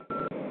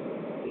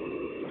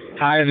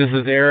Hi, this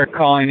is Eric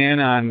calling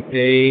in on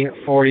day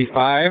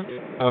 45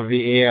 of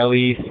the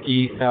ALE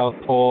Ski South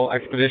Pole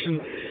expedition,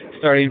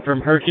 starting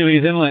from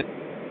Hercules Inlet.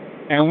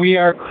 And we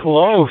are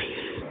close.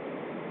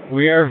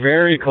 We are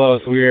very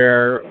close. We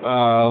are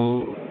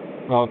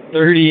about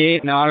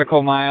 38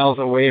 nautical miles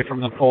away from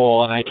the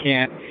pole, and I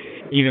can't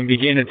even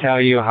begin to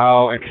tell you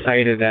how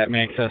excited that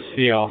makes us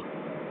feel.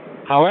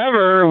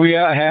 However, we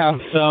have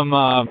some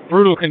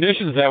brutal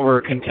conditions that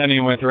we're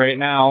contending with right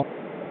now.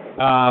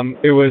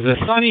 It was a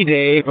sunny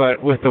day,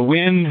 but with the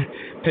wind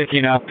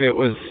picking up, it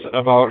was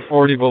about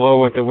 40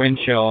 below with the wind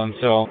chill, and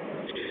so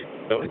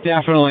it was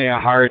definitely a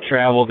hard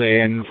travel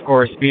day. And of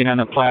course, being on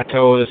the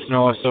plateau, the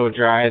snow is so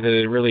dry that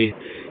it really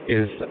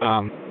is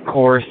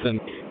coarse and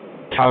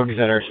tugs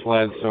at our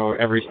sled, so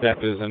every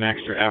step is an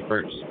extra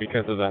effort just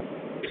because of the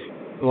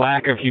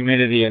lack of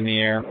humidity in the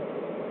air.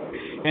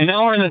 And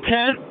now we're in the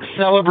tent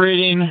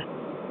celebrating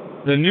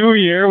the new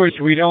year, which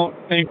we don't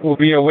think we'll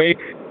be awake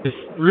to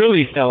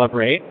really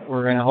celebrate.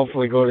 We're going to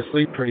hopefully go to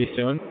sleep pretty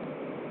soon.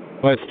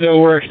 But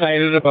still, we're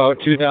excited about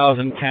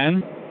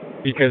 2010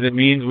 because it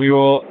means we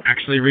will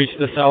actually reach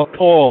the South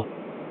Pole.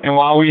 And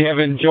while we have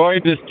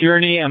enjoyed this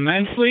journey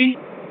immensely,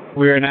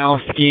 we are now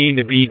skiing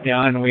to be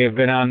done. We have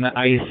been on the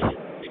ice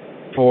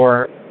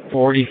for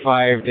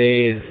 45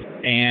 days,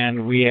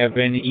 and we have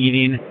been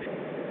eating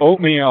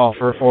oatmeal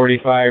for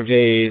 45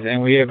 days,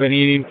 and we have been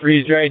eating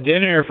freeze-dried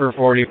dinner for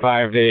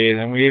 45 days,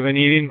 and we have been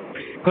eating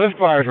Cliff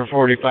Bars for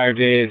 45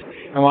 days.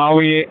 And while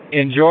we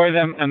enjoy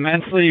them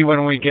immensely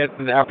when we get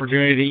the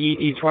opportunity to eat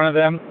each one of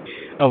them,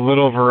 a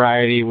little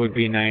variety would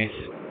be nice.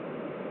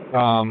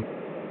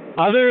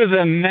 Other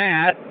than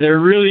that, there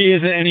really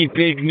isn't any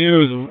big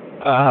news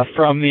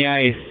from the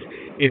ice.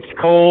 It's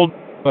cold,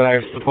 but I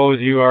suppose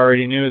you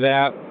already knew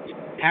that.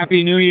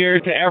 Happy New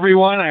Year to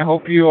everyone. I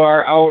hope you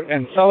are out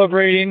and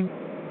celebrating.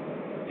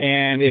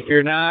 And if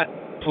you're not,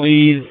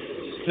 please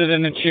sit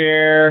in a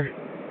chair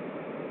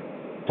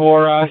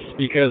for us,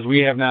 because we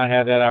have not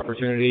had that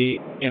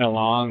opportunity in a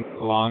long,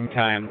 long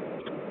time.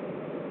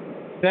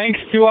 Thanks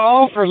to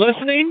all for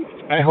listening.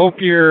 I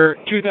hope your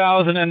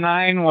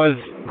 2009 was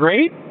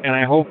great, and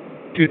I hope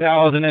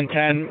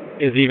 2010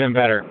 is even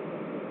better.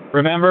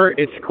 Remember,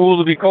 it's cool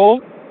to be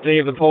cold.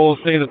 Save the poles,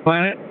 save the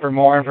planet. For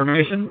more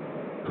information,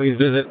 please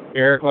visit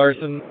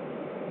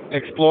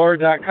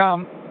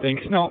ericlarsonexplorer.com.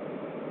 Think snow.